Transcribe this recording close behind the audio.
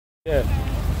Yeah.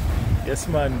 Yes,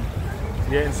 man.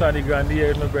 Here in Sandy Grande, here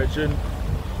with my brethren,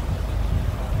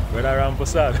 Brother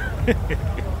Rampersad.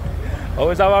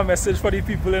 Always have a message for the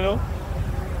people, you know?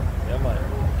 Yeah, man.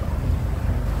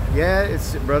 Yeah,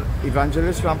 it's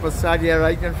Evangelist Rampersad here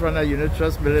right in front of Unit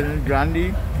Trust building in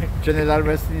Grande, Trinidad,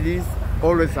 West Indies.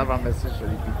 Always have a message for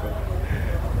the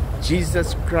people.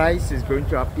 Jesus Christ is going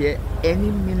to appear any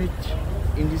minute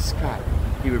in the sky.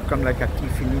 He will come like a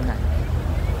thief in the night.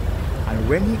 And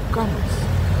when he comes,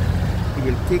 he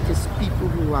will take his people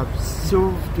who have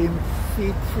served him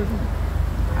faithfully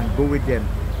and go with them,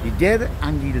 the dead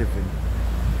and the living.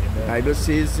 The Bible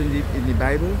says in the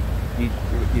Bible,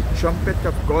 the trumpet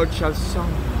of God shall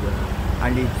sound,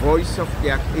 and the voice of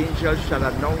the archangel shall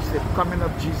announce the coming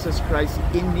of Jesus Christ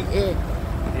in the air.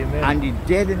 Amen. And the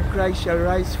dead in Christ shall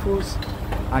rise first,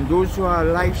 and those who are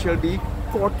alive shall be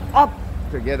caught up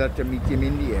together to meet him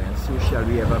in the air. And so shall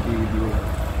we ever be with you.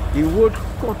 The word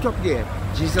caught up there,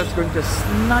 Jesus is going to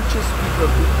snatch his people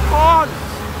because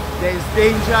there is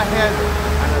danger ahead.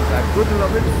 And as a good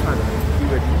loving father, he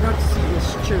will not see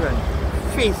his children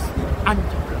face the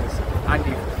Antichrist. And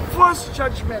the first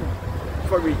judgment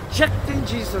for rejecting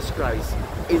Jesus Christ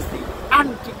is the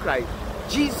Antichrist.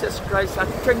 Jesus Christ had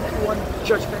 21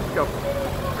 judgment to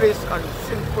place on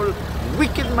sinful,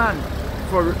 wicked man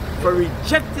for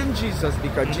rejecting Jesus,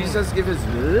 because Jesus gave his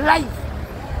life.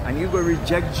 And you go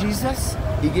reject Jesus,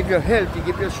 he give you health, he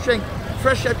give you strength,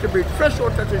 fresh air to breathe, fresh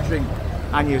water to drink,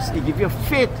 and he give you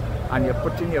faith, and you're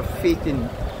putting your faith in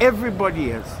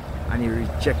everybody else, and you're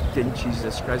rejecting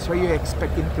Jesus Christ. How you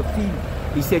expect him to feel?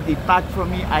 He said, "Depart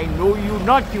from me, I know you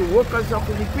not, you workers of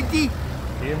iniquity."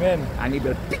 Amen. And he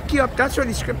will pick you up. That's what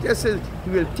the scripture says.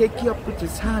 He will take you up with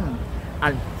his hand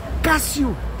and cast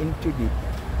you into the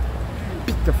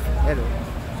pit of hell.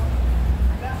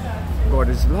 God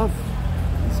is love.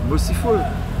 He's merciful,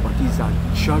 but he's a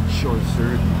judge also.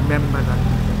 Remember that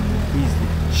he's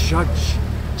the judge.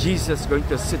 Jesus is going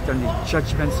to sit on the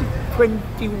judgment seat,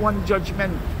 21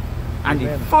 judgment, and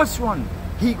the first one,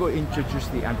 he go introduce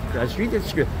the Antichrist. Read the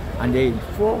script, and there are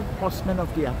 4 horsemen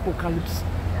of the apocalypse.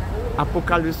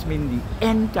 Apocalypse means the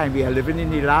end time. We are living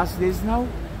in the last days now,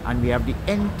 and we have the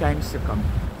end times to come.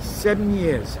 7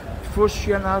 years. First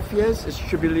 3.5 years is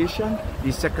tribulation.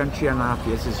 The second 3.5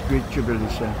 years is great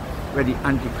tribulation, where the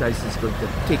Antichrist is going to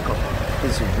take up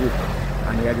his work.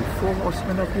 And we are the 4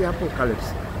 horsemen of the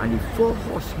apocalypse. And the 4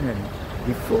 horsemen,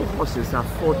 the 4 horses are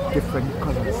 4 different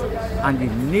colors. And the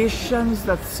nations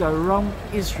that surround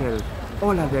Israel,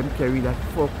 all of them carry that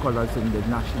 4 colors in the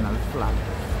national flag.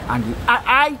 And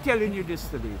I telling you this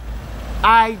today.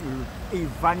 I,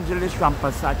 Evangelist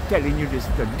Rampersad, telling you this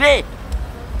today.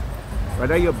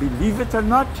 Whether you believe it or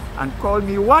not, and call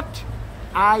me what,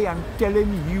 I am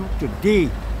telling you today,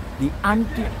 the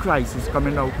Antichrist is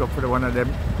coming out of one of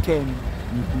them 10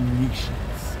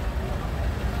 nations.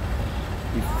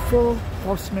 The 4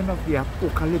 horsemen of the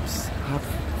apocalypse have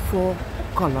 4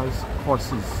 colors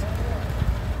horses.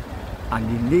 And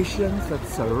the nations that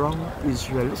surround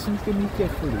Israel, listen to me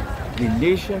carefully, the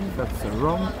nations that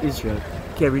surround Israel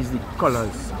carries the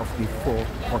colors of the 4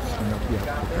 horsemen of the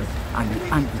apocalypse, and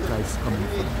the Antichrist coming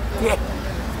from there.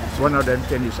 It's one of them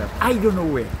 10 nations. I don't know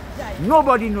where.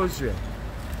 Nobody knows where.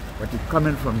 But it's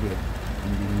coming from there.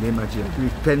 In the name of Jesus.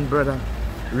 Repent, brother.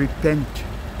 Repent.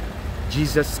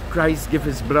 Jesus Christ gave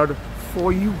his blood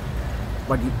for you.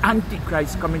 But the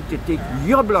Antichrist coming to take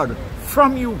your blood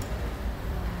from you.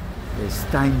 There's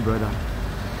time, brother.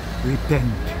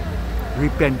 Repent.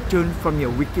 Repent. Turn from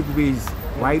your wicked ways.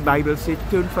 Why Bible says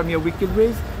turn from your wicked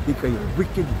ways? Because your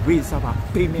wicked ways have a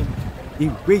payment.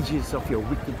 The wages of your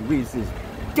wicked ways is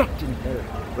death in hell.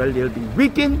 Well, they'll be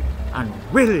weeping and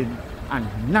wailing and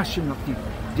gnashing of teeth.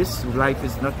 This life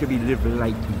is not to be lived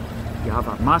lightly. You have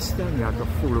a master and you have to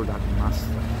follow that master.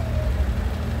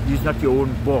 He's not your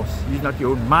own boss. He's not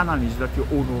your own man, and he's not your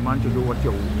own woman to do what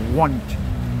you want.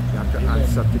 You have to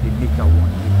answer to the maker one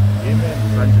day. Amen.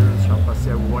 Evangelist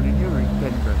Rampersad, warning you,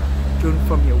 repent, brother. Turn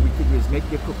from your wicked ways.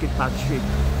 Make your crooked path straight.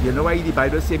 You know why the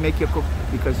Bible says make your crooked?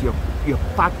 Because your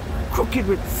path crooked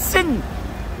with sin.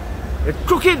 It's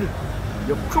crooked.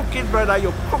 You're crooked, brother.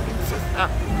 You're crooked, sister.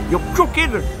 You're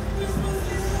crooked.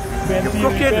 You're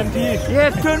crooked. Yeah,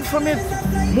 turn from it.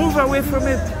 Move away from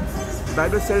it. The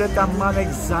Bible says let a man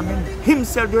examine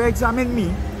himself. Do you examine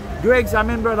me? Do you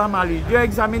examine Brother Mali? Do you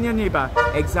examine your neighbor?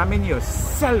 Examine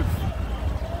yourself.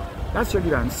 That's what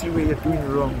you can see where you're doing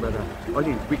wrong, brother. All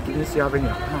the wickedness you have in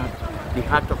your heart. The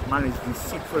heart of man is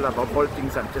deceitful above all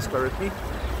things and desperately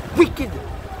wicked.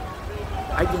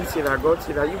 I didn't say that. God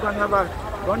said that. You can have a,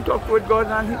 go and talk with God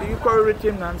and you quarrel with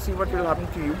him and see what will happen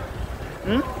to you.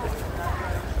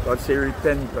 God say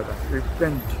repent, brother.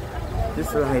 Repent.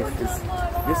 This life is,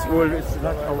 this world is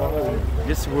not our home.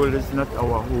 This world is not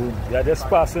our home. We are just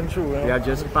passing through. You know? We are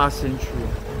just passing through.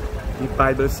 The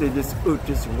Bible says this earth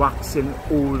is waxing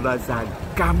old as a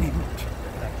garment.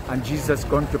 And Jesus is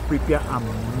going to prepare a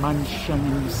mansion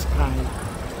in the sky.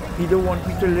 He don't want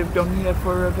you to live down here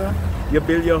forever. You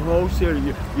build your house here,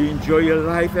 you enjoy your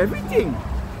life, everything.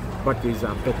 But there's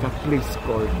a better place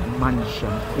called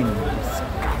mansion in the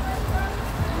sky.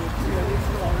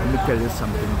 Let me tell you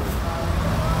something.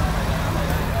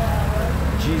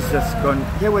 Jesus gone.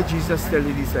 Hear what Jesus tell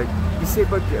you. He said,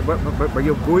 but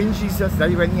you're going, Jesus.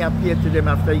 That's when he appeared to them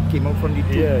after he came out from the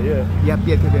tomb. Yeah. He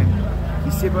appeared to them.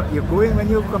 He said, but you're going when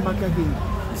you come back again.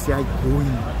 He said, I'm going.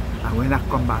 And when I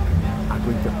come back, I'm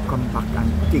going to come back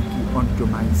and take you unto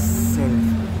myself.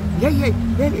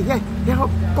 Yeah. How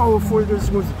powerful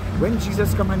those words. When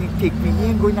Jesus come and he take me, he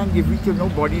ain't going and give it to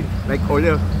nobody like all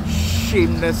the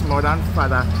shameless mother and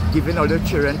father giving all the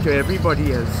children to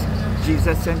everybody else.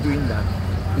 Jesus ain't doing that.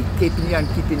 He keeping you and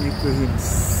keeping you to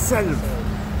himself.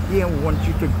 He ain't want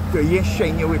you to he ain't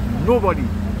sharing you with nobody.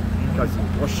 Because he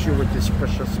washed you with his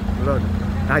precious blood.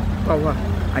 That power.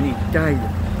 And he died.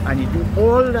 And he do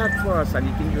all that for us. And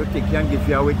he think he'll take you and give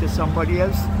you away to somebody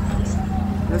else.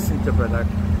 Listen to brother.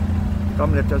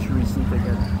 Come, let us reason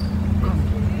together. Come.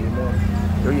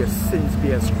 Amen. Though your sins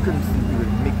be as crimson, he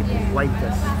will make it white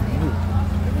as snow.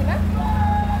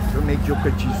 Don't make joke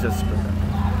with Jesus, brother.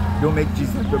 Don't make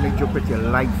joke with your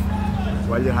life.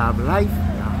 While you have life,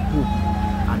 you have hope.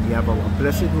 And you have our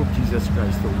blessed hope, Jesus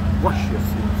Christ, to wash your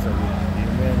sins away.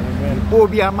 Amen. The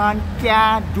Obia man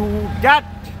can't do that.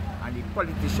 And the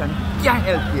politician can't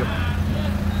help you.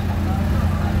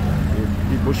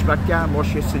 The bushman can't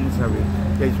wash your sins away.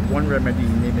 There is one remedy,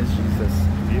 his name is Jesus.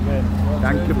 Amen.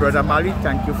 Thank you, Brother Mali.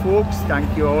 Thank you, folks.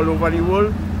 Thank you all over the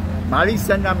world. Mali,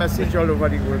 send a message all over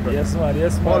the world. Brother. Yes,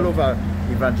 man. All over.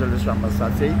 Evangelist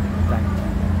Rampersad, say thank you.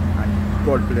 And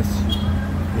God bless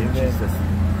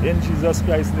you. In Jesus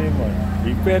Christ's name, man.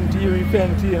 Repent,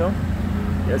 you know.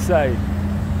 Yes, I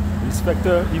respect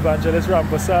Evangelist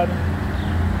Rampersad.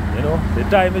 You know, the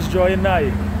time is drawing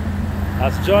nigh.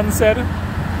 As John said,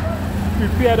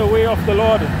 prepare the way of the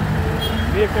Lord.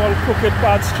 Make all crooked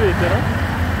paths straight, you know.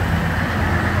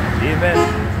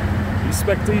 Amen.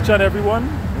 Respect to each and everyone,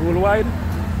 worldwide.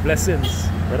 Blessings.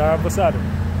 Brother Rampersad.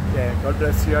 Yeah, God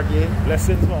bless you again.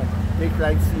 Blessings, man. Take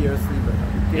life seriously, brother.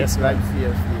 Take life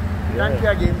seriously. Yeah. Thank you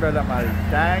again, Brother Mali.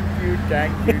 Thank you.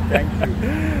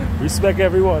 Respect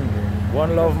everyone.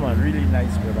 One love, man. Really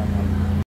nice, Brother Mali.